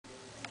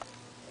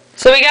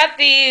So we got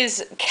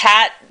these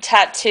cat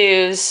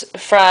tattoos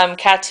from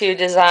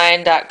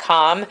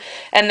CattooDesign.com,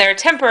 and they're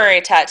temporary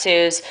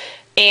tattoos.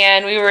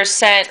 And we were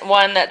sent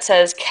one that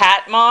says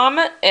Cat Mom,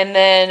 and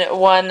then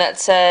one that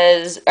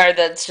says, or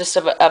that's just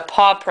a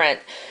paw print.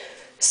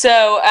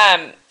 So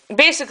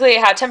basically,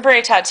 how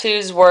temporary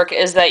tattoos work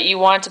is that you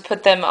want to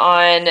put them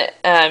on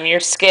your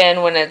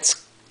skin when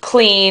it's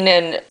clean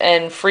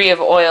and free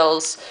of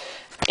oils.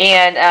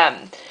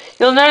 And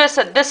you'll notice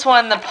that this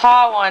one, the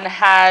paw one,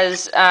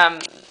 has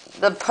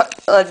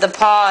the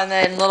paw and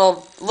then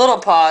little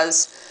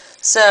paws.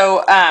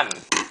 So I'm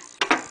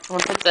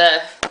gonna put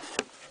the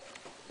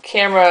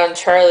camera on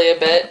Charlie a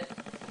bit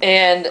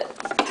and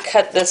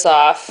cut this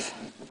off,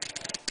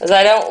 because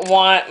I don't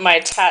want my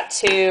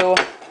tattoo.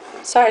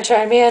 Sorry,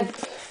 Charlie man.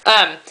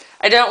 I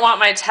don't want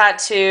my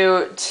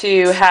tattoo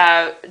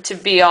to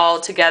be all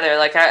together.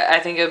 Like I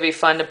think it would be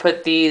fun to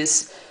put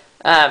these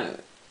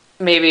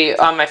maybe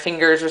on my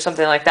fingers or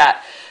something like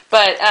that.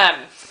 But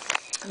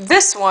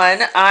this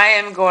one I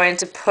am going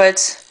to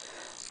put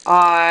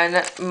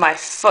on my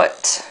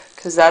foot,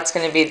 because that's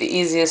going to be the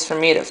easiest for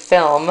me to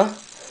film.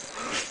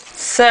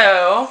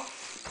 So,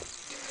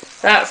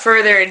 without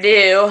further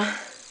ado,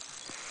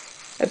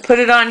 I put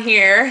it on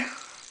here.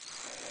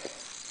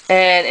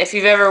 And if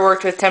you've ever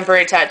worked with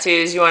temporary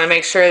tattoos, you want to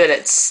make sure that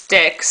it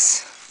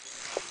sticks.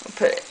 I'll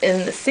put it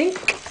in the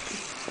sink.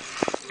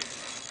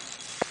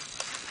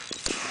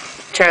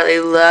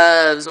 Charlie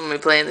loves when we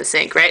play in the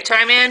sink, right,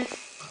 Charman?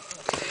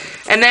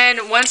 And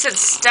then once it's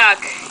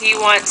stuck,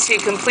 you want to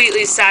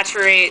completely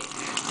saturate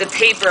the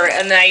paper.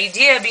 And the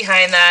idea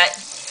behind that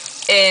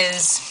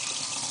is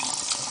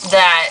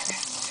that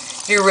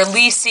you're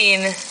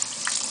releasing...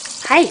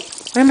 Hi,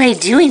 what am I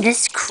doing?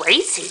 This is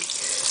crazy.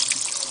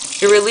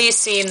 You're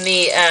releasing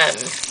the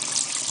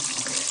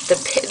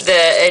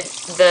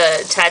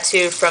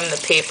tattoo from the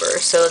paper.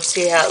 So let's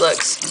see how it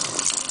looks.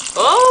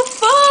 Oh,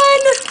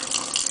 fun!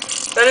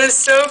 That is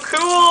so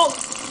cool.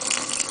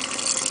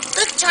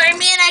 Look,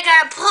 Charmy, I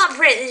got a paw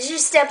print. Did you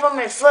step on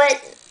my foot?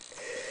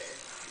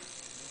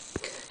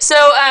 So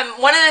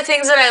one of the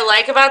things that I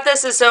like about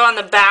this is, so on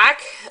the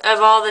back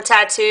of all the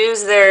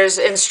tattoos, there's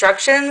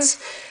instructions,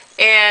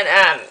 and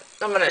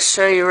I'm going to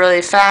show you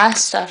really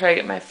fast after I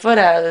get my foot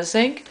out of the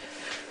sink.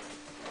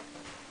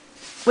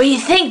 What do you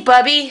think,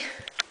 Bubby?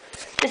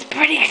 It's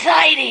pretty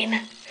exciting.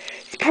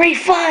 It's pretty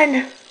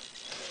fun.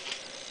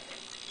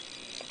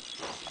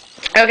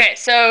 Okay,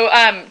 so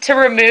to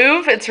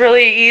remove, it's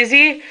really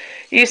easy.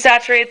 You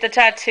saturate the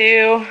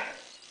tattoo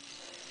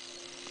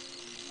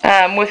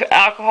with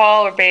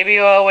alcohol or baby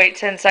oil, wait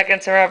 10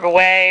 seconds and rub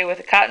away with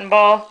a cotton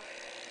ball.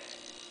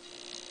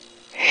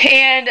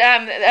 And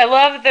I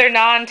love that they're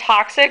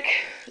non-toxic,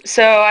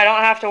 so I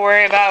don't have to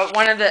worry about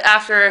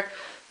after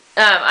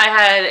I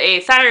had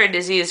a thyroid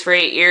disease for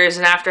 8 years,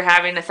 and after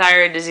having a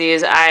thyroid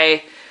disease,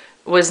 I'm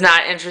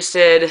not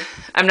interested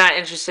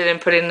in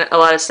putting a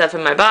lot of stuff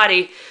in my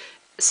body.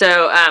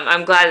 So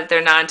I'm glad that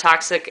they're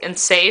non-toxic and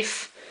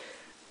safe.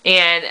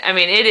 And I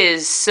mean, it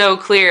is so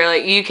clear,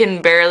 like you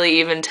can barely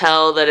even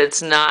tell that it's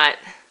not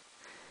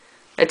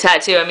a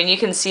tattoo. I mean, you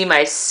can see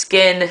my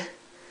skin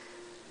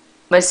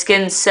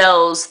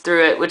cells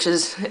through it, which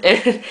is,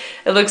 it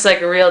looks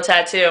like a real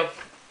tattoo.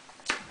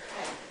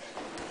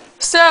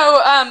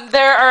 So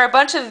there are a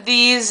bunch of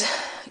these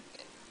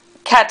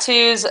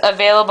tattoos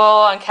available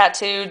on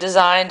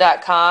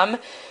CattooDesign.com.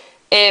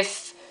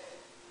 If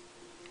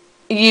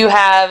you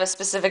have a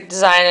specific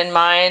design in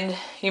mind,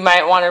 you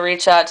might want to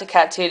reach out to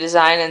Cattoo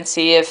Design and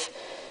see if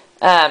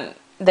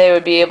they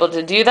would be able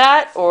to do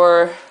that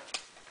or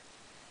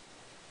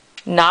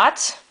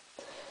not.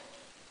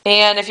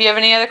 And if you have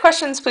any other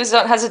questions, please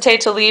don't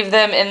hesitate to leave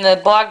them in the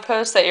blog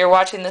post that you're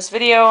watching this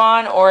video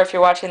on, or if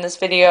you're watching this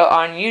video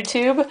on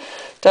YouTube,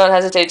 don't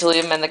hesitate to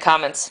leave them in the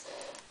comments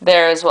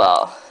there as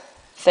well.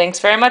 Thanks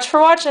very much for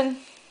watching.